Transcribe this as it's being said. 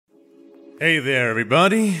Hey there,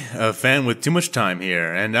 everybody. A fan with too much time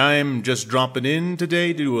here, and I'm just dropping in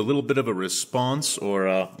today to do a little bit of a response, or,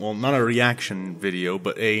 well, not a reaction video,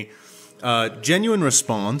 but a genuine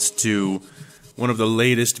response to one of the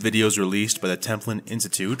latest videos released by the Templin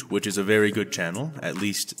Institute, which is a very good channel, at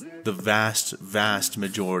least the vast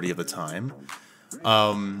majority of the time,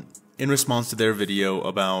 in response to their video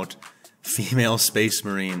about female space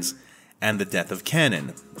marines and the death of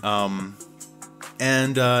canon.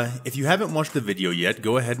 And if you haven't watched the video yet,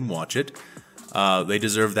 go ahead and watch it. They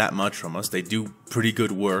deserve that much from us. They do pretty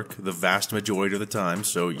good work the vast majority of the time,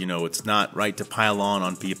 so, you know, it's not right to pile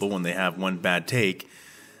on people when they have one bad take.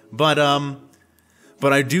 But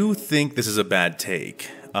I do think this is a bad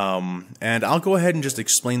take. And I'll go ahead and just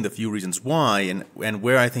explain the few reasons why and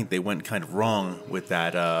where I think they went kind of wrong with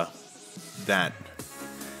that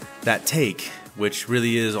take, which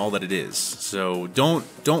really is all that it is. So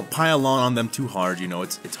don't pile on them too hard. You know,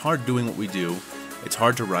 it's hard doing what we do. It's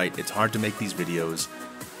hard to write. It's hard to make these videos.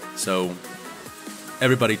 So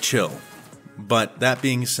everybody chill. But that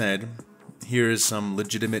being said, here is some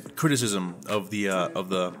legitimate criticism of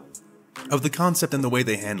the concept and the way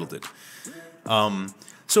they handled it.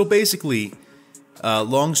 So basically,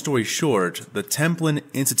 long story short, the Templin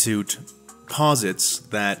Institute posits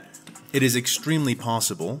that it is extremely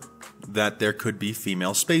possible that there could be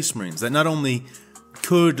female space marines. That not only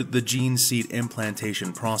could the gene seed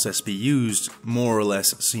implantation process be used more or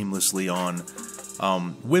less seamlessly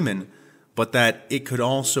on women, but that it could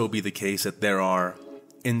also be the case that there are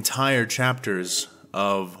entire chapters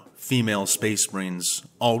of female space marines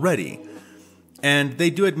already. And they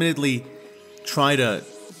do admittedly try to,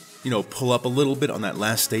 you know, pull up a little bit on that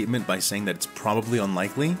last statement by saying that it's probably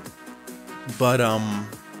unlikely. But,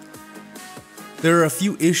 there are a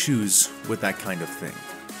few issues with that kind of thing.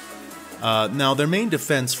 Now, their main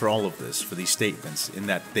defense for all of this, for these statements, in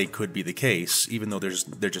that they could be the case, even though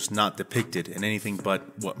they're just not depicted in anything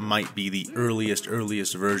but what might be the earliest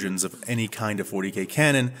versions of any kind of 40k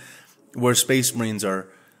canon, where Space Marines are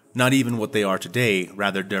not even what they are today,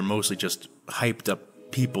 rather they're mostly just hyped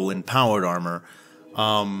up people in powered armor.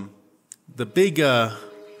 There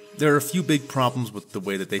are a few big problems with the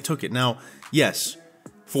way that they took it. Now, yes,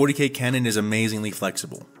 40k canon is amazingly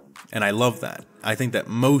flexible, and I love that. I think that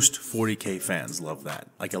most 40k fans love that,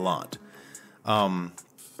 like a lot.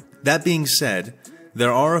 That being said,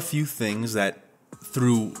 there are a few things that,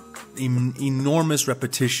 through enormous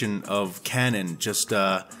repetition of canon, just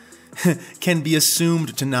can be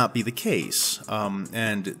assumed to not be the case.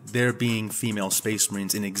 And there being female space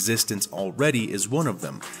marines in existence already is one of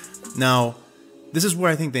them. Now, this is where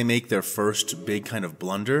I think they make their first big kind of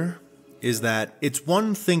blunder, is that it's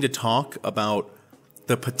one thing to talk about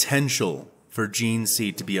the potential for gene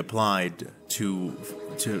seed to be applied to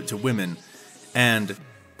women and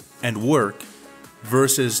work,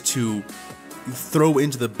 versus to throw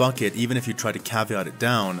into the bucket, even if you try to caveat it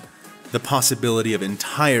down, the possibility of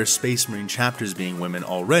entire Space Marine chapters being women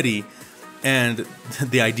already, and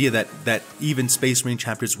the idea that even Space Marine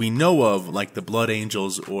chapters we know of, like the Blood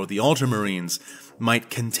Angels or the Ultramarines,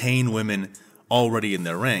 might contain women already in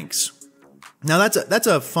their ranks. Now that's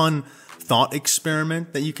a fun thought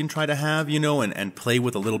experiment that you can try to have, you know, and play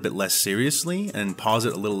with a little bit less seriously and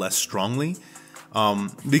posit a little less strongly,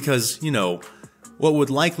 because, you know, what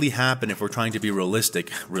would likely happen if we're trying to be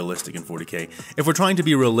realistic in 40k, if we're trying to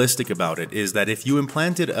be realistic about it, is that if you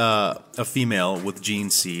implanted a female with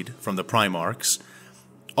gene seed from the Primarchs,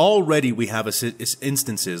 already we have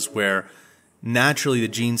instances where naturally the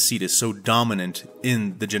gene seed is so dominant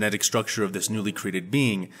in the genetic structure of this newly created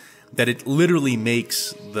being that it literally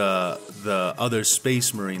makes the other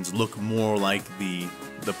Space Marines look more like the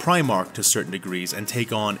Primarch to certain degrees and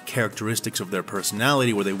take on characteristics of their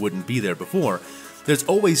personality where they wouldn't be there before. There's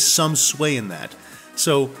always some sway in that.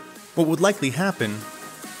 So what would likely happen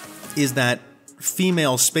is that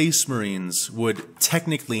female Space Marines would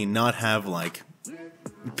technically not have, like,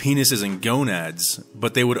 penises and gonads,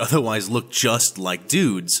 but they would otherwise look just like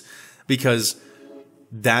dudes, because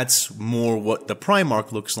that's more what the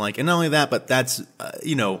Primarch looks like. And not only that, but that's,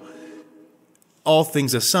 you know, all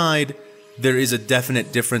things aside, there is a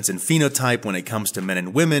definite difference in phenotype when it comes to men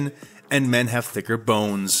and women, and men have thicker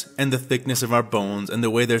bones, and the thickness of our bones and the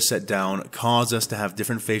way they're set down cause us to have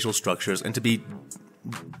different facial structures and to be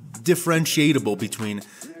differentiatable between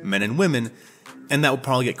men and women, and that would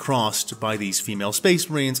probably get crossed by these female Space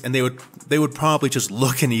Marines, and they would probably just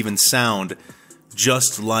look and even sound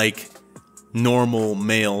just like normal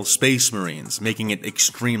male Space Marines, making it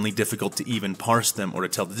extremely difficult to even parse them or to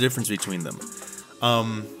tell the difference between them.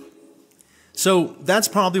 So that's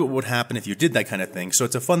probably what would happen if you did that kind of thing. So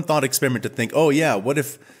it's a fun thought experiment to think, oh yeah, what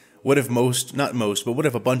if what if not most, but what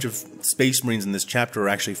if a bunch of Space Marines in this chapter are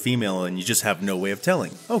actually female and you just have no way of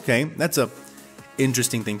telling? Okay, that's a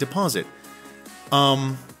interesting thing to posit.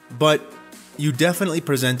 But you definitely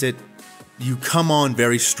present it, you come on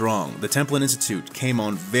very strong. The Templin Institute came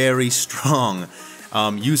on very strong,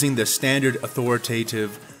 using the standard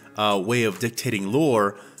authoritative way of dictating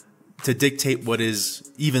lore to dictate what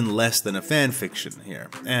is even less than a fan fiction here,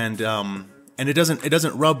 and it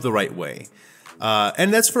doesn't rub the right way,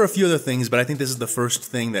 and that's for a few other things. But I think this is the first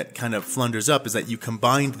thing that kind of flunders up, is that you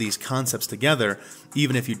combined these concepts together,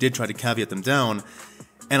 even if you did try to caveat them down,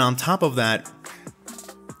 and on top of that,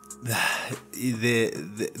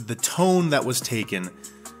 the tone that was taken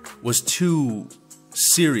was too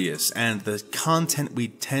serious, and the content we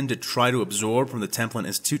tend to try to absorb from the Templin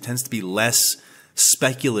Institute tends to be less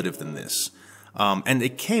speculative than this. And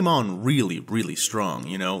it came on really, really strong,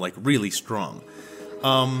 you know, like really strong.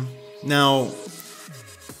 Now,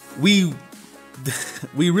 we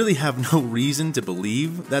really have no reason to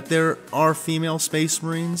believe that there are female Space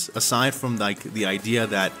Marines, aside from like the idea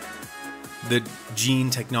that the gene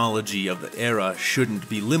technology of the era shouldn't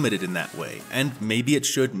be limited in that way. And maybe it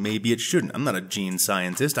should, maybe it shouldn't. I'm not a gene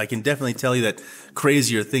scientist. I can definitely tell you that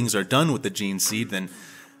crazier things are done with the gene seed than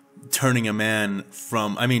turning a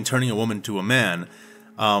woman to a man.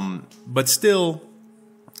 But still,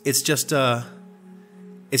 it's just not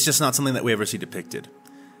something that we ever see depicted.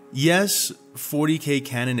 Yes, 40k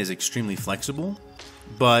canon is extremely flexible,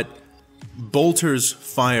 but bolters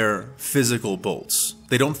fire physical bolts.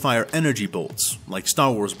 They don't fire energy bolts like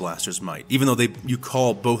Star Wars blasters might. Even though you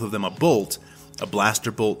call both of them a bolt, a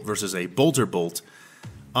blaster bolt versus a bolter bolt,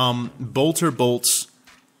 bolter bolts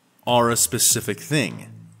are a specific thing.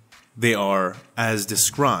 They are as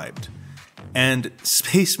described. And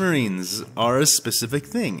Space Marines are a specific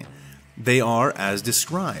thing. They are as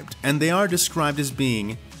described. And they are described as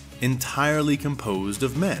being entirely composed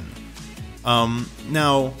of men.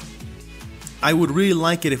 Now, I would really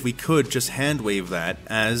like it if we could just hand-wave that,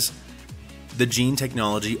 as the gene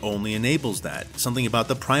technology only enables that. Something about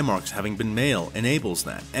the Primarchs having been male enables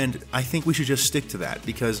that. And I think we should just stick to that,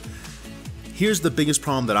 because here's the biggest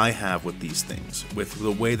problem that I have with these things, with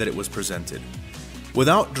the way that it was presented.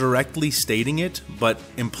 Without directly stating it, but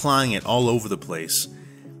implying it all over the place,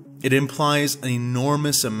 it implies an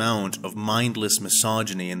enormous amount of mindless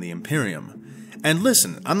misogyny in the Imperium. And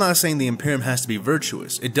listen, I'm not saying the Imperium has to be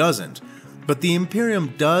virtuous. It doesn't. But the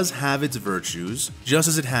Imperium does have its virtues, just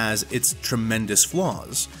as it has its tremendous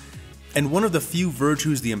flaws. And one of the few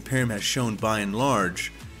virtues the Imperium has shown by and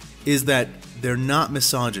large is that they're not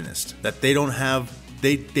misogynist, that they don't have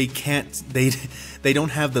they don't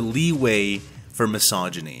have the leeway for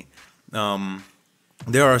misogyny.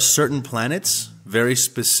 There are certain planets, very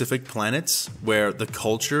specific planets, where the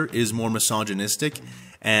culture is more misogynistic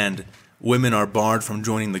and women are barred from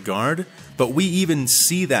joining the Guard, but we even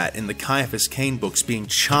see that in the Caiaphas Cain books being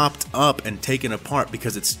chopped up and taken apart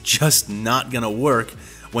because it's just not gonna work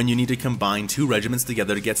when you need to combine two regiments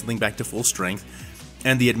together to get something back to full strength,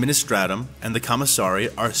 and the Administratum and the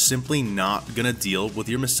Commissariat are simply not gonna deal with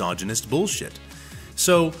your misogynist bullshit.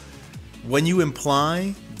 So, when you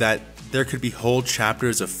imply that there could be whole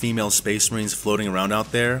chapters of female Space Marines floating around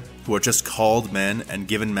out there who are just called men and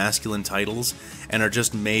given masculine titles and are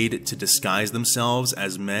just made to disguise themselves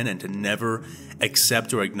as men and to never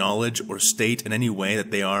accept or acknowledge or state in any way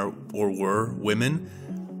that they are or were women,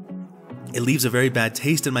 it leaves a very bad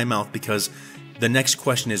taste in my mouth, because the next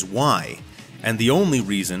question is why? And the only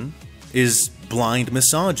reason is blind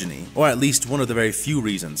misogyny, or at least one of the very few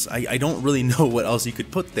reasons. I don't really know what else you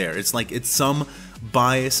could put there. It's like it's some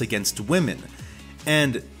bias against women,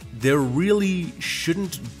 and there really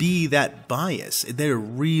shouldn't be that bias. There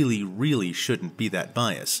really shouldn't be that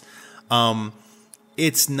bias.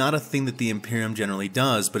 It's not a thing that the Imperium generally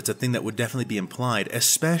does, but it's a thing that would definitely be implied,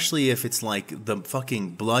 especially if it's like the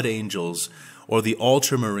fucking Blood Angels or the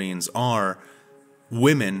Ultramarines are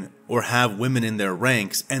women or have women in their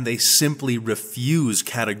ranks, and they simply refuse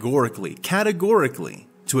categorically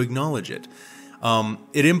to acknowledge it.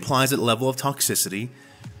 It implies a level of toxicity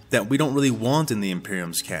that we don't really want in the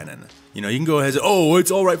Imperium's canon. You know, you can go ahead and say, oh,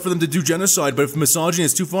 it's alright for them to do genocide, but if misogyny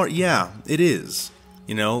is too far, yeah, it is.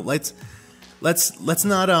 You know, let's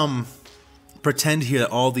not pretend here that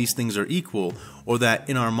all these things are equal, or that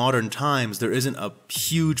in our modern times there isn't a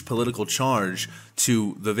huge political charge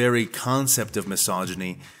to the very concept of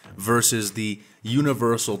misogyny versus the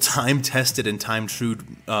universal, time-tested and time-true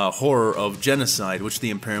horror of genocide, which the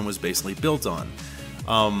Imperium was basically built on.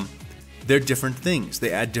 They're different things.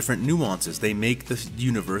 They add different nuances. They make the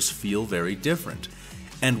universe feel very different.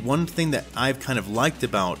 And one thing that I've kind of liked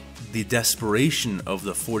about the desperation of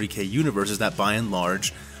the 40K universe is that by and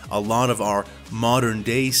large, a lot of our modern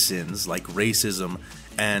day sins like racism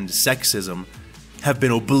and sexism have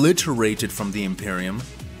been obliterated from the Imperium,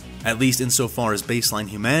 at least insofar as baseline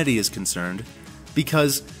humanity is concerned,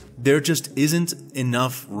 because there just isn't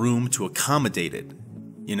enough room to accommodate it.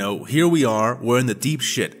 You know, here we are, we're in the deep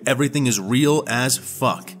shit, everything is real as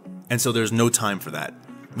fuck, and so there's no time for that.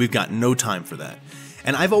 We've got no time for that.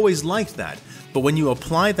 And I've always liked that, but when you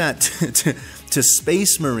apply that to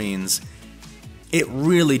Space Marines, it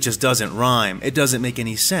really just doesn't rhyme, it doesn't make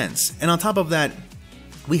any sense. And on top of that,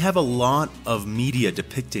 we have a lot of media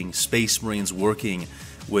depicting Space Marines working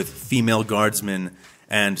with female guardsmen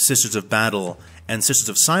and Sisters of Battle and Sisters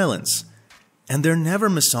of Silence, and they're never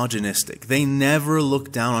misogynistic. They never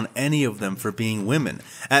look down on any of them for being women.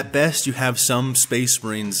 At best, you have some Space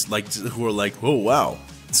Marines who are like, oh wow,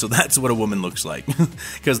 so that's what a woman looks like,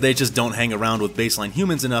 because they just don't hang around with baseline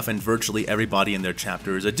humans enough, and virtually everybody in their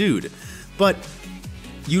chapter is a dude. But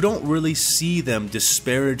you don't really see them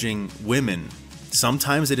disparaging women.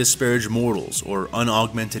 Sometimes they disparage mortals or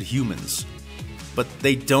unaugmented humans, but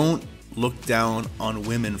they don't look down on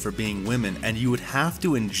women for being women, and you would have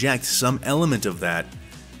to inject some element of that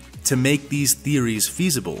to make these theories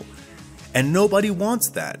feasible. And nobody wants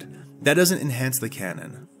that. That doesn't enhance the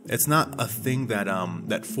canon. It's not a thing that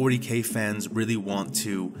that 40K fans really want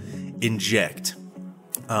to inject.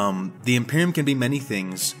 The Imperium can be many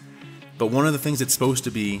things, but one of the things it's supposed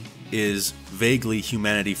to be is vaguely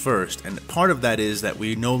humanity first, and part of that is that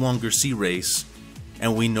we no longer see race,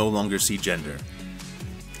 and we no longer see gender.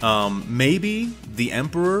 Maybe the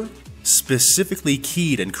Emperor specifically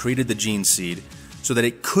keyed and created the gene seed so that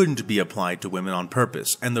it couldn't be applied to women on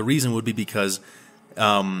purpose, and the reason would be because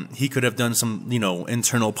he could have done some, you know,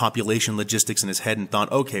 internal population logistics in his head and thought,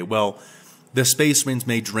 okay, well, the Space Marines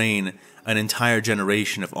may drain an entire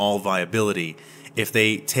generation of all viability if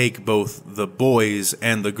they take both the boys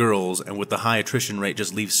and the girls, and with the high attrition rate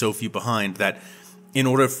just leave so few behind, that in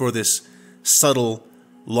order for this subtle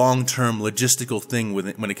long-term logistical thing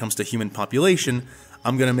when it comes to human population,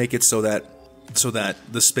 I'm going to make it so that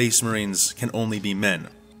the Space Marines can only be men.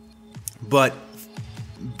 But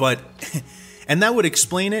and that would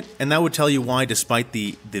explain it, and that would tell you why, despite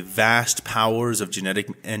the vast powers of genetic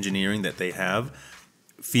engineering that they have,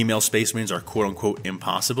 female Space Marines are quote-unquote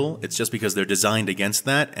impossible. It's just because they're designed against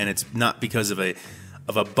that, and it's not because of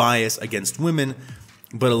a bias against women,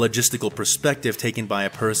 but a logistical perspective taken by a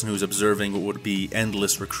person who's observing what would be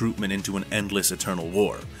endless recruitment into an endless eternal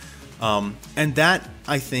war. And that,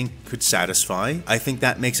 I think, could satisfy. I think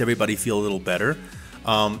that makes everybody feel a little better.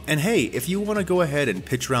 And hey, if you want to go ahead and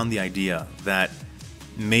pitch around the idea that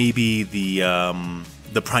maybe the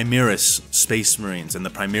Primaris Space Marines and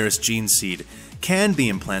the Primaris gene seed can be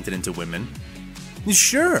implanted into women,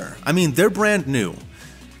 sure. I mean, they're brand new.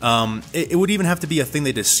 It would even have to be a thing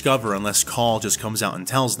they discover unless Call just comes out and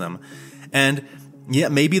tells them. And yeah,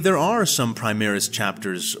 maybe there are some Primaris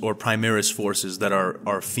chapters or Primaris forces that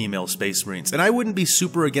are female Space Marines. And I wouldn't be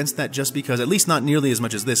super against that, just because, at least not nearly as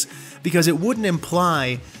much as this, because it wouldn't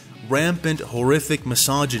imply rampant, horrific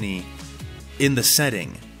misogyny in the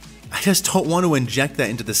setting. I just don't want to inject that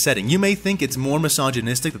into the setting. You may think it's more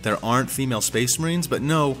misogynistic that there aren't female Space Marines, but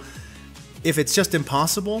no, if it's just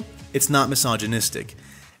impossible, it's not misogynistic.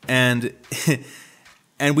 And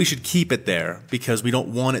and we should keep it there because we don't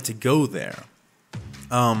want it to go there.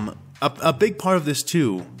 A big part of this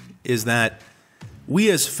too is that we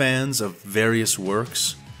as fans of various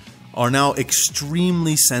works are now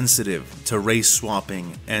extremely sensitive to race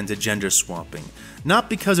swapping and to gender swapping. Not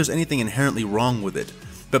because there's anything inherently wrong with it,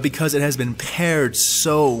 but because it has been paired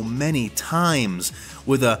so many times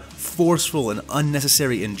with a forceful and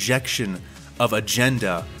unnecessary injection of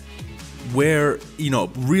agenda, where, you know,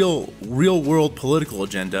 real world political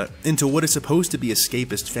agenda into what is supposed to be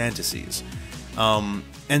escapist fantasies.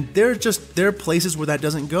 And there are places where that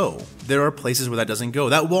doesn't go. There are places where that doesn't go.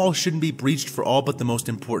 That wall shouldn't be breached for all but the most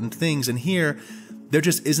important things, and here, there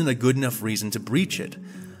just isn't a good enough reason to breach it.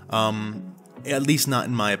 At least not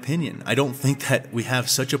in my opinion. I don't think that we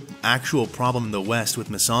have such an actual problem in the West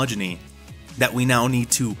with misogyny that we now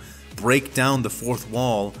need to break down the fourth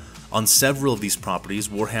wall on several of these properties,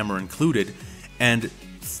 Warhammer included, and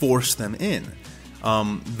force them in.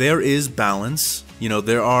 There is balance. You know,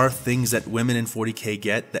 there are things that women in 40K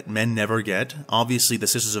get that men never get. Obviously, the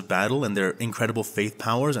Sisters of Battle and their incredible faith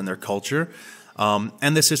powers and their culture,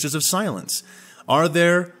 and the Sisters of Silence. Are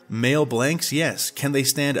there male blanks? Yes. Can they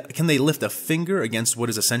lift a finger against what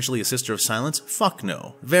is essentially a Sister of Silence? Fuck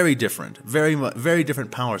no. Very different. Very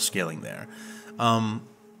different power scaling there.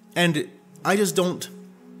 And I just don't...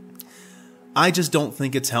 I just don't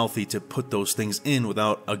think it's healthy to put those things in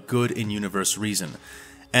without a good in-universe reason.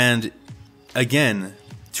 And again,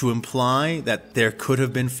 to imply that there could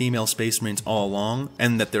have been female Space Marines all along,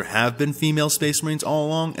 and that there have been female Space Marines all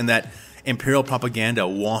along, and that Imperial propaganda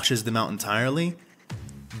washes them out entirely,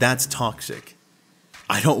 that's toxic.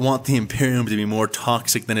 I don't want the Imperium to be more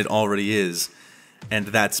toxic than it already is, and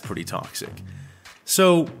that's pretty toxic.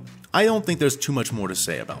 So, I don't think there's too much more to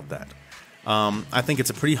say about that. I think it's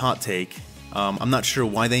a pretty hot take. I'm not sure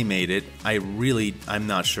why they made it. I'm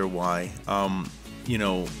not sure why. You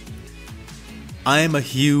know, I am a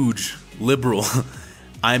huge liberal.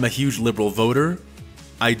 I'm a huge liberal voter.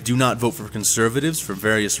 I do not vote for conservatives for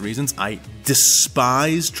various reasons. I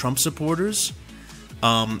despise Trump supporters.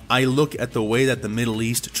 I look at the way that the Middle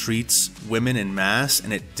East treats women en masse,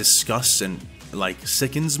 and it disgusts and, like,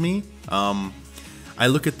 sickens me. I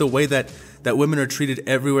look at the way that women are treated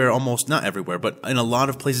everywhere, almost not everywhere, but in a lot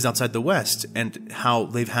of places outside the West, and how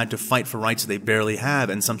they've had to fight for rights they barely have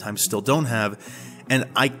and sometimes still don't have. And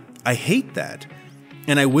I hate that.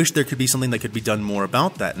 And I wish there could be something that could be done more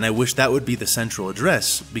about that. And I wish that would be the central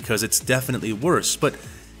address, because it's definitely worse. But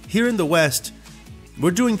here in the West, we're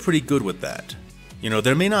doing pretty good with that. You know,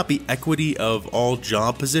 there may not be equity of all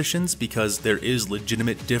job positions, because there is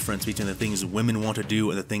legitimate difference between the things women want to do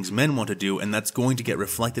and the things men want to do, and that's going to get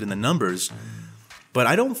reflected in the numbers. But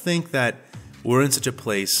I don't think that we're in such a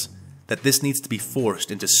place that this needs to be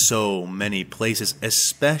forced into so many places,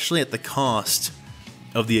 especially at the cost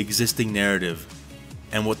of the existing narrative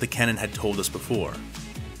and what the canon had told us before.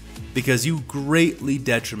 Because you greatly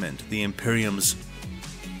detriment the Imperium's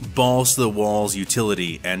balls to the walls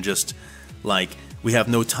utility, and just, like, we have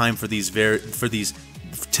no time for these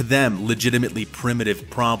to them legitimately primitive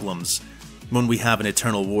problems when we have an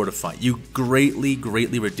eternal war to fight. You greatly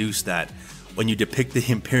reduce that when you depict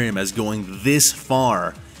the Imperium as going this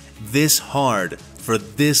far, this hard, for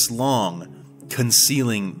this long,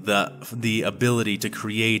 concealing the ability to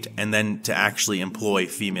create and then to actually employ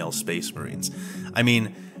female Space Marines. I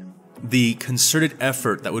mean, the concerted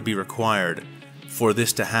effort that would be required for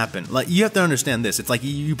this to happen. Like, you have to understand this. It's like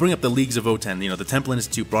you bring up the Leagues of Votann. You know, the Templin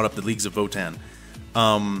Institute brought up the Leagues of Votann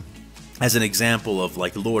as an example of,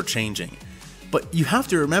 like, lore changing. But you have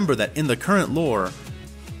to remember that in the current lore,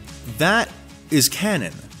 that is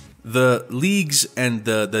canon. The Leagues and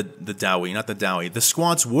the Dowie, not the Dowie, the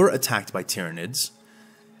squads were attacked by Tyranids,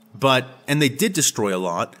 and they did destroy a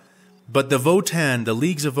lot, but the Votann, the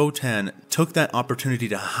Leagues of Votann, took that opportunity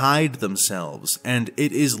to hide themselves, and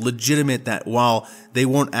it is legitimate that while they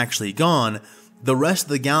weren't actually gone, the rest of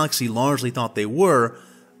the galaxy largely thought they were,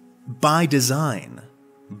 by design.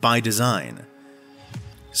 By design.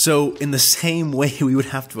 So, in the same way, we would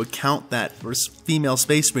have to account that for female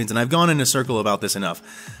Space Marines, and I've gone in a circle about this enough.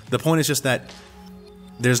 The point is just that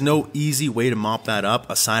there's no easy way to mop that up,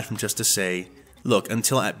 aside from just to say, look,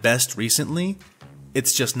 until at best recently,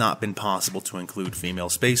 it's just not been possible to include female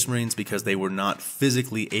Space Marines because they were not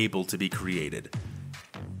physically able to be created.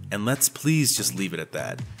 And let's please just leave it at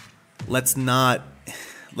that. Let's not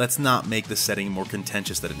make the setting more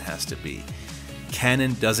contentious than it has to be.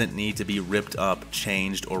 Canon doesn't need to be ripped up,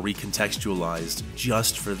 changed, or recontextualized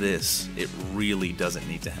just for this. It really doesn't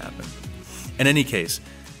need to happen. In any case,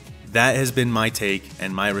 that has been my take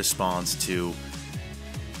and my response to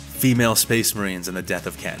female Space Marines and the death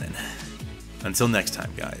of canon. Until next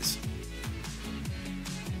time, guys.